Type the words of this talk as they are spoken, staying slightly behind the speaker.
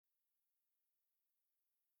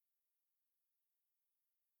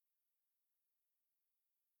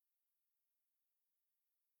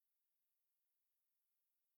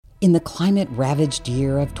In the climate-ravaged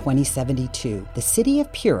year of 2072, the city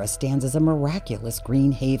of Pura stands as a miraculous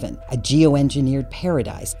green haven, a geoengineered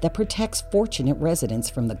paradise that protects fortunate residents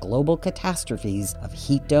from the global catastrophes of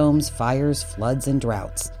heat domes, fires, floods, and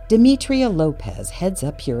droughts. Demetria Lopez heads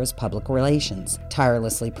up Pura's public relations,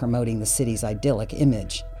 tirelessly promoting the city's idyllic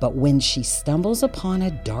image. But when she stumbles upon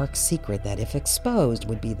a dark secret that, if exposed,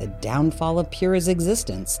 would be the downfall of Pura's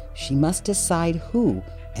existence, she must decide who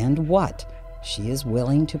and what she is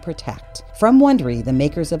willing to protect. From Wondery, the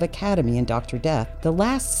makers of Academy and Dr. Death, The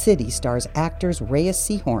Last City stars actors Reyes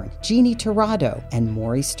Sehorn, Jeannie Torrado, and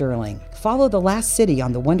Maury Sterling. Follow The Last City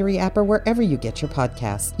on the Wondery app or wherever you get your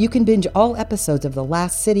podcasts. You can binge all episodes of The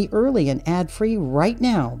Last City early and ad-free right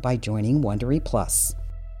now by joining Wondery Plus.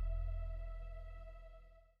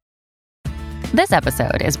 This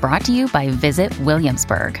episode is brought to you by Visit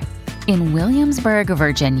Williamsburg. In Williamsburg,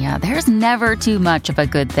 Virginia, there's never too much of a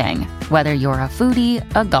good thing. Whether you're a foodie,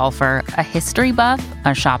 a golfer, a history buff, a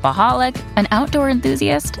shopaholic, an outdoor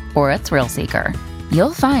enthusiast, or a thrill seeker,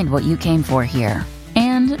 you'll find what you came for here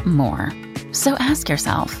and more. So ask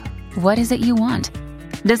yourself, what is it you want?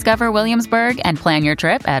 Discover Williamsburg and plan your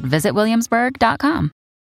trip at visitwilliamsburg.com.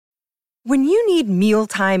 When you need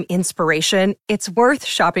mealtime inspiration, it's worth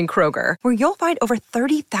shopping Kroger, where you'll find over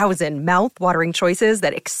 30,000 mouth-watering choices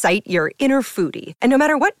that excite your inner foodie. And no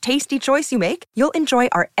matter what tasty choice you make, you'll enjoy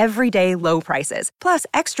our everyday low prices, plus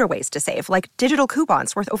extra ways to save, like digital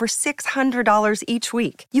coupons worth over $600 each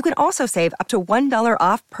week. You can also save up to $1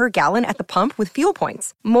 off per gallon at the pump with fuel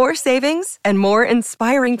points. More savings and more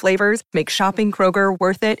inspiring flavors make shopping Kroger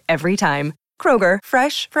worth it every time. Kroger,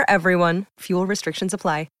 fresh for everyone. Fuel restrictions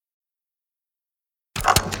apply.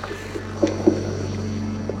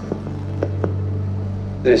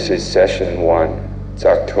 This is session 1. It's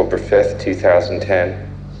October 5th, 2010.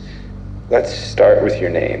 Let's start with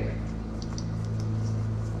your name.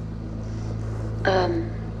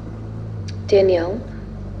 Danielle.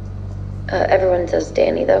 Everyone says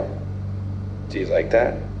Danny, though. Do you like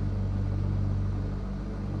that?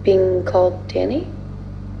 Being called Danny?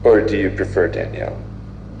 Or do you prefer Danielle?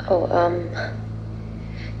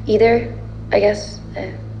 Either, I guess.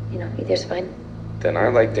 Either's fine. Then I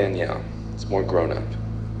like Danielle. It's more grown up.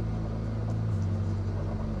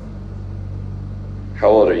 How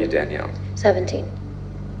old are you, Danielle? 17.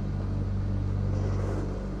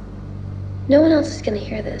 No one else is gonna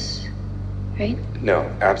hear this, right? No,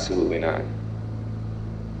 absolutely not.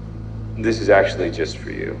 This is actually just for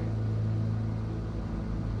you.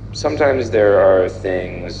 Sometimes there are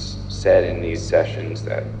things said in these sessions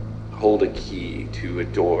that hold a key to a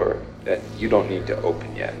door that you don't need to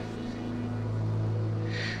open yet.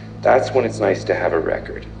 That's when it's nice to have a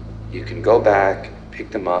record. You can go back, pick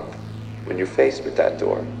them up when you're faced with that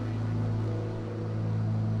door.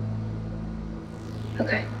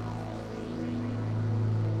 Okay.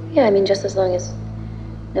 Yeah, just as long as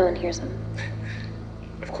no one hears them.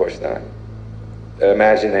 Of course not.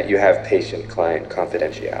 Imagine that you have patient-client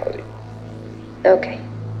confidentiality. Okay.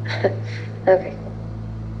 Okay.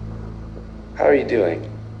 How are you doing?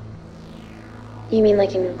 You mean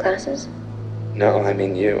like in classes? No, I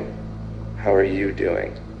mean you. How are you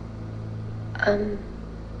doing?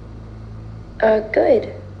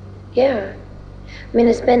 Good. Yeah.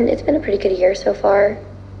 It's been a pretty good year so far.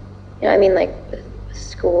 Like with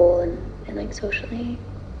school and like socially.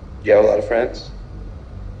 You have a lot of friends?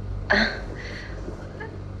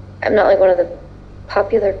 I'm not like one of the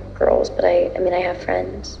popular girls, but I have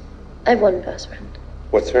friends. I have one best friend.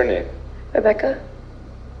 What's her name? Rebecca.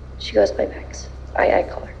 She goes by Bex. I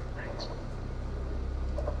call her Bex.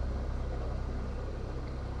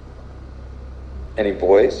 Any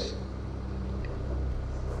boys?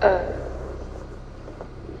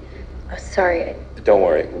 Sorry. Don't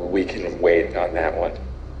worry, we can wait on that one.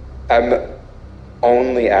 I'm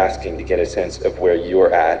only asking to get a sense of where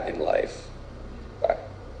you're at in life.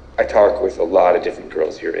 I talk with a lot of different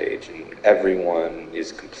girls your age, and everyone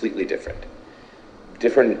is completely different.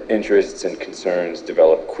 Different interests and concerns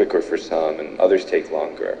develop quicker for some, and others take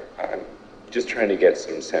longer. I'm just trying to get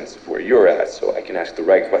some sense of where you're at so I can ask the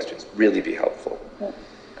right questions, really be helpful. Well,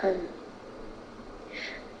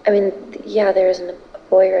 yeah, there isn't a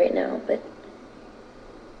boy right now, but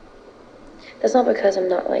that's not because I'm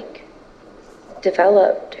not, like,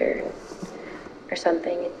 developed or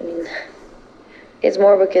something. It's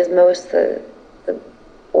more because most of the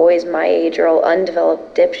boys my age are all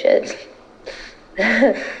undeveloped dipshits.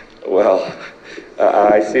 Well,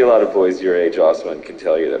 I see a lot of boys your age also and can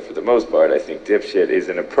tell you that for the most part, I think dipshit is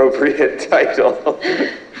an appropriate title.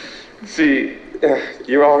 See,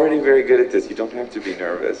 you're already very good at this. You don't have to be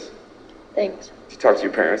nervous. Thanks. Do you talk to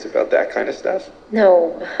your parents about that kind of stuff?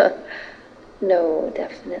 No. No,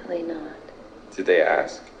 definitely not. Did they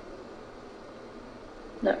ask?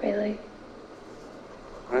 Not really.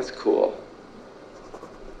 That's cool.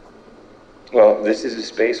 Well, this is a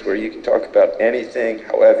space where you can talk about anything,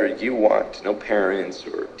 however you want. No parents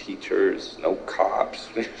or teachers, no cops,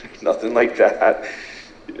 nothing like that.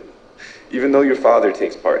 Even though your father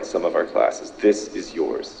takes part in some of our classes, this is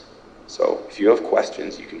yours. So if you have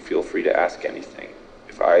questions, you can feel free to ask anything.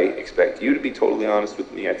 If I expect you to be totally honest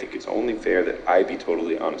with me, I think it's only fair that I be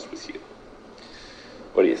totally honest with you.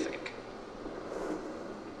 What do you think?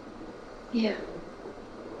 Yeah.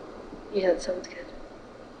 Yeah, that sounds good.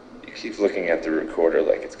 You keep looking at the recorder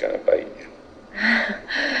like it's gonna bite you.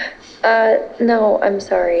 No, I'm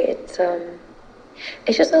sorry. It's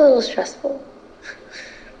just a little stressful.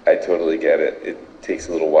 I totally get it. It takes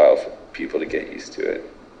a little while for people to get used to it.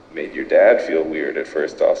 Made your dad feel weird at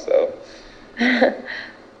first also.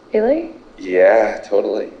 Really? Yeah,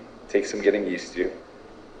 totally. Takes some getting used to.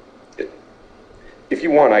 If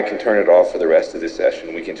you want, I can turn it off for the rest of the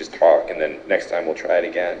session. We can just talk, and then next time we'll try it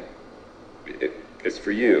again. It's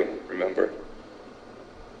for you, remember?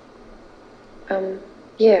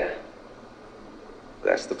 Yeah.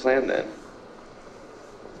 That's the plan then.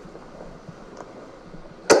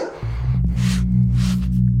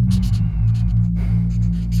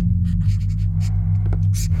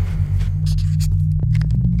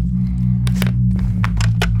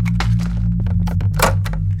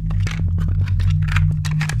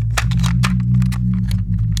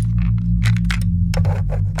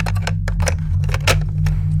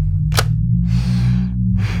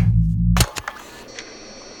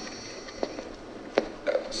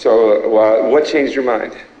 So, what changed your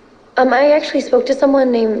mind? I actually spoke to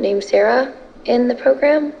someone named Sarah in the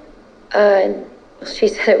program, and she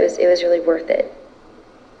said it was really worth it.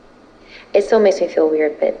 It still makes me feel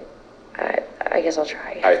weird, but I guess I'll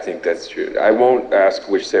try. I think that's true. I won't ask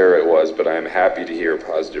which Sarah it was, but I'm happy to hear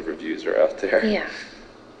positive reviews are out there. Yeah.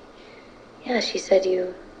 Yeah, she said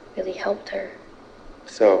you really helped her.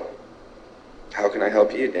 So, how can I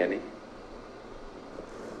help you, Danny?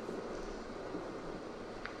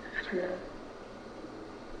 I don't know.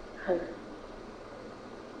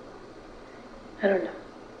 I don't know.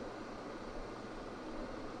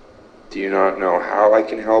 Do you not know how I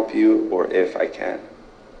can help you, or if I can?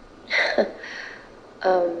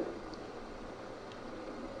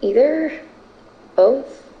 Either?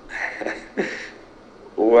 Both?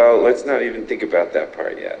 Well, let's not even think about that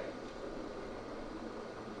part yet.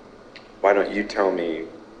 Why don't you tell me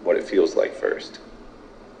what it feels like first?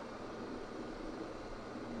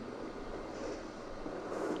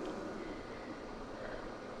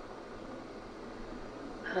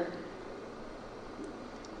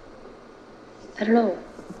 I don't know.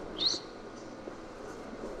 Just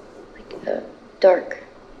like a dark.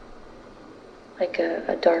 Like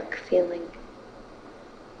a dark feeling.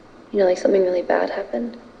 You know, like something really bad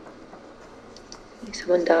happened. Like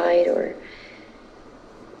someone died, or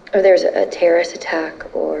there's a terrorist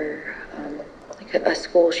attack, or like a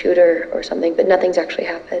school shooter or something, but nothing's actually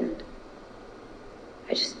happened.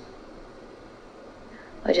 I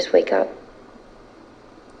just wake up.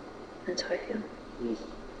 That's how I feel.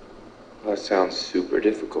 Well, that sounds super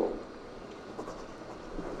difficult.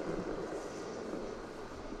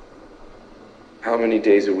 How many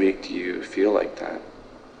days a week do you feel like that?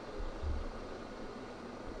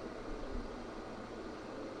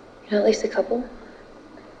 You know, at least a couple.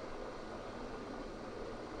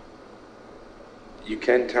 You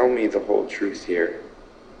can tell me the whole truth here.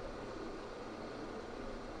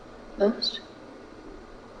 Most?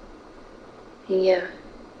 Yeah.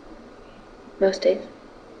 Most days.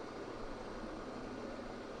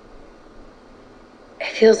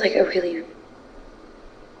 It feels like a really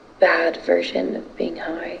bad version of being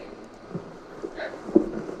high.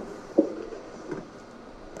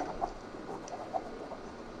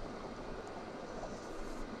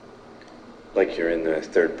 Like you're in the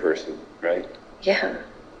third person, right? Yeah.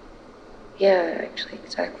 Yeah, actually,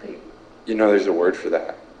 exactly. You know, there's a word for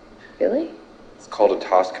that. Really? It's called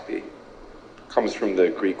autoscopy. It comes from the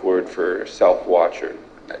Greek word for self-watcher.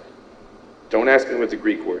 Don't ask me what the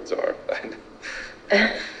Greek words are.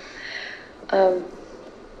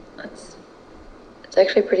 It's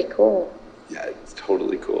actually pretty cool. Yeah, it's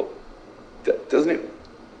totally cool. Doesn't it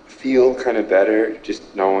feel kind of better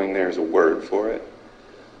just knowing there's a word for it?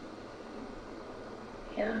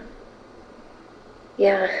 Yeah.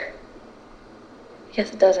 Yeah.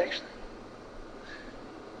 Yes, it does, actually.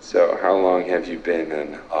 So, how long have you been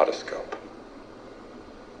an otoscope?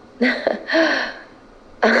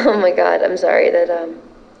 Oh my God, I'm sorry that,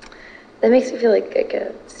 That makes me feel like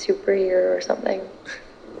a superhero or something.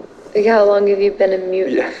 Like, how long have you been a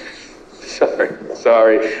mutant? Yeah.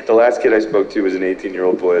 Sorry. The last kid I spoke to was an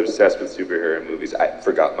 18-year-old boy obsessed with superhero movies. I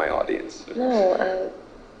forgot my audience. No,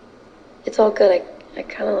 it's all good. I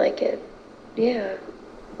kind of like it. Yeah.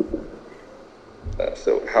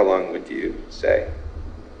 So how long would you say?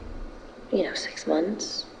 6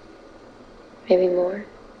 months. Maybe more.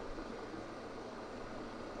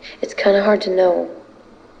 It's kind of hard to know.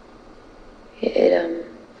 It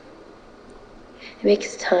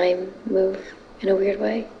makes time move in a weird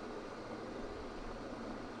way.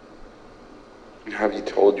 Have you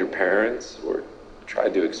told your parents or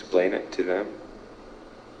tried to explain it to them?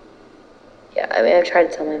 Yeah, I mean, I've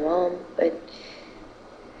tried to tell my mom, but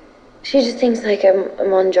she just thinks like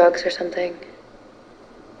I'm on drugs or something.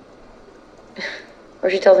 Or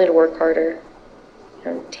she tells me to work harder,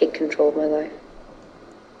 take control of my life.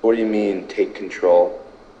 What do you mean, take control?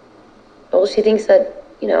 Well, she thinks that,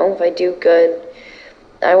 if I do good,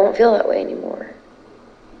 I won't feel that way anymore.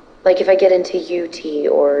 Like if I get into UT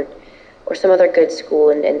or some other good school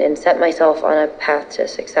and set myself on a path to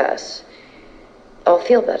success, I'll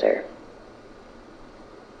feel better.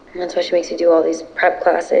 And that's why she makes me do all these prep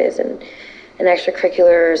classes and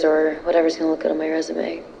extracurriculars or whatever's gonna look good on my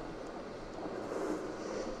resume.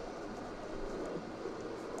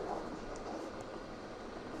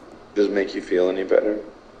 Does it make you feel any better?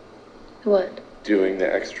 What? Doing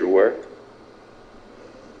the extra work?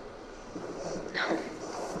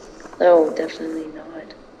 No, definitely not.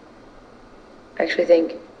 I actually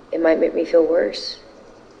think it might make me feel worse.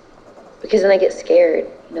 Because then I get scared,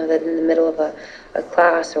 that in the middle of a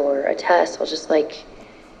class or a test, I'll just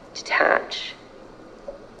detach.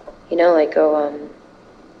 Go,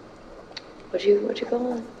 what'd you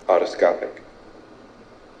call it? Autoscopic.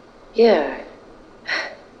 Yeah.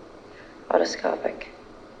 Autoscopic.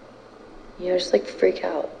 Just freak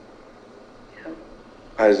out.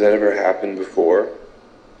 Has that ever happened before?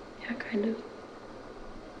 Yeah, kind of.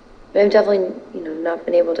 But I've definitely, not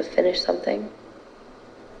been able to finish something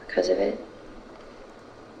because of it.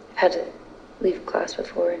 I've had to leave class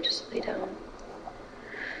before and just lay down.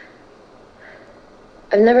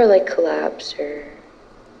 I've never collapsed or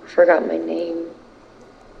forgot my name.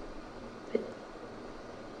 But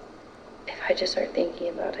if I just start thinking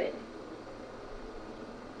about it,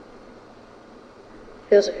 it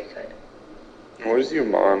feels very good. What does your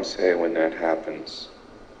mom say when that happens?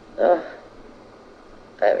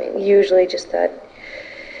 Usually just that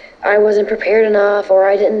I wasn't prepared enough or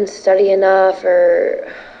I didn't study enough or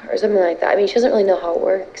something like that. She doesn't really know how it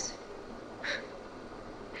works.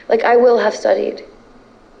 I will have studied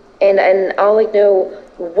and I'll know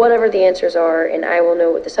whatever the answers are and I will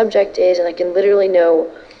know what the subject is and I can literally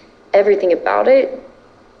know everything about it.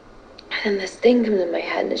 And then this thing comes in my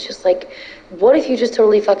head and it's just what if you just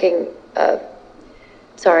totally fucking,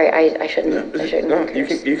 sorry, I shouldn't curse. No,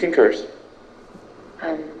 you can curse.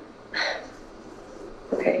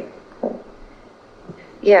 Okay, cool.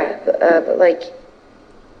 Yeah, but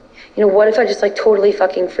what if I just totally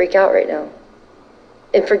fucking freak out right now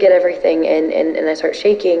and forget everything and I start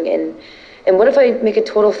shaking and what if I make a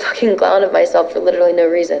total fucking clown of myself for literally no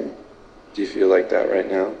reason? Do you feel like that right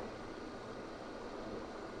now?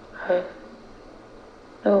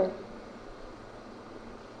 No.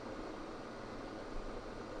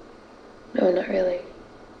 No, not really.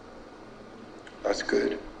 That's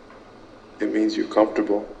good. It means you're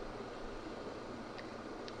comfortable.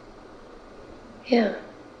 Yeah.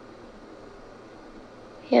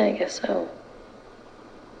 Yeah, I guess so.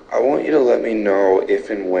 I want you to let me know if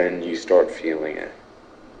and when you start feeling it.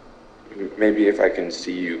 Maybe if I can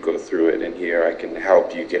see you go through it in here, I can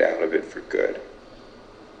help you get out of it for good.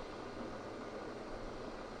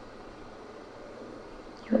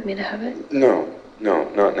 You want me to have it? No,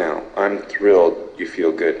 not now. I'm thrilled you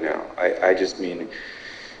feel good now. I just mean,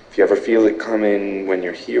 if you ever feel it coming when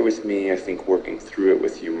you're here with me, I think working through it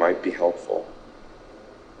with you might be helpful.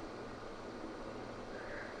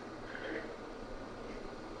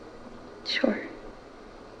 Sure.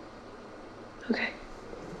 Okay.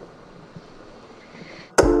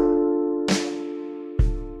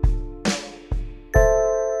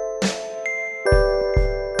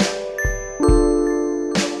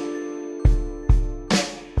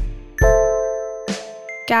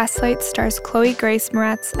 Gaslight stars Chloe Grace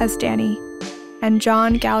Moretz as Danny and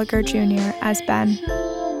John Gallagher Jr. as Ben.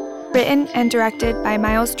 Written and directed by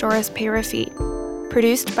Miles Joris Peyrefitte.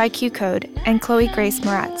 Produced by Q Code and Chloe Grace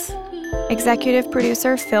Moretz. Executive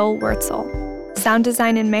producer Phil Wurtzel. Sound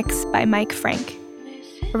design and mix by Mike Frank.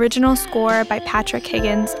 Original score by Patrick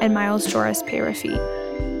Higgins and Miles Joris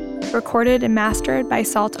Peyrefitte. Recorded and mastered by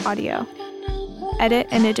Salt Audio. Edit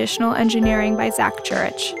and additional engineering by Zach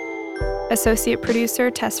Jurich. Associate producer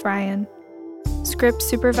Tess Ryan. Script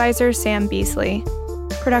supervisor Sam Beasley.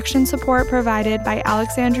 Production support provided by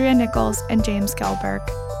Alexandria Nichols and James Gelberg.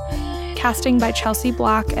 Casting by Chelsea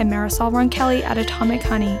Block and Marisol Ronkelli at Atomic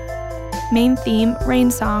Honey. Main theme, Rain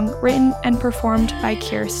Song, written and performed by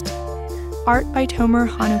Kirst. Art by Tomer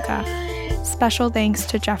Hanukkah. Special thanks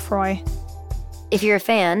to Jeff Roy. If you're a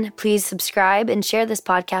fan, please subscribe and share this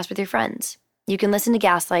podcast with your friends. You can listen to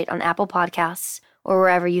Gaslight on Apple Podcasts or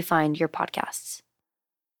wherever you find your podcasts.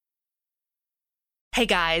 Hey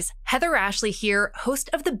guys, Heather Ashley here, host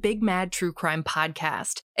of the Big Mad True Crime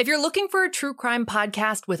Podcast. If you're looking for a true crime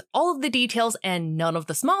podcast with all of the details and none of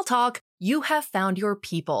the small talk, you have found your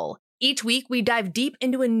people. Each week, we dive deep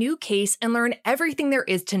into a new case and learn everything there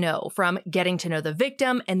is to know, from getting to know the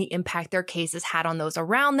victim and the impact their case has had on those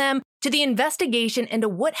around them, to the investigation into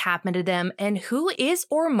what happened to them and who is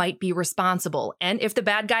or might be responsible. And if the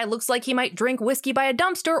bad guy looks like he might drink whiskey by a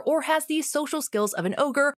dumpster or has the social skills of an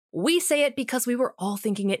ogre, we say it because we were all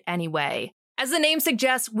thinking it anyway. As the name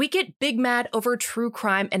suggests, we get big mad over true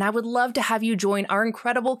crime, and I would love to have you join our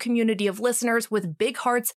incredible community of listeners with big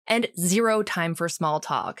hearts and zero time for small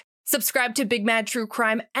talk. Subscribe to Big Mad True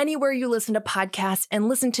Crime anywhere you listen to podcasts and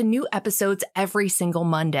listen to new episodes every single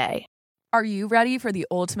Monday. Are you ready for the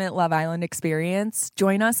ultimate Love Island experience?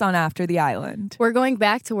 Join us on After the Island. We're going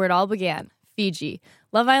back to where it all began, Fiji.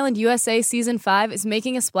 Love Island USA Season 5 is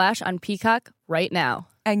making a splash on Peacock right now.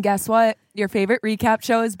 And guess what? Your favorite recap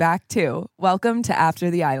show is back too. Welcome to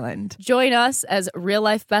After the Island. Join us as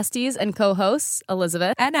real-life besties and co-hosts,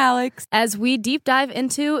 Elizabeth and Alex, as we deep dive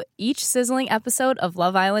into each sizzling episode of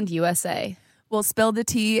Love Island USA. We'll spill the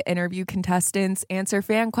tea, interview contestants, answer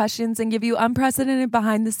fan questions, and give you unprecedented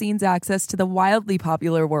behind-the-scenes access to the wildly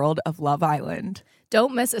popular world of Love Island.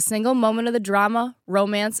 Don't miss a single moment of the drama,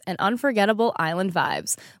 romance, and unforgettable island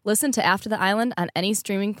vibes. Listen to After the Island on any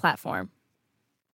streaming platform.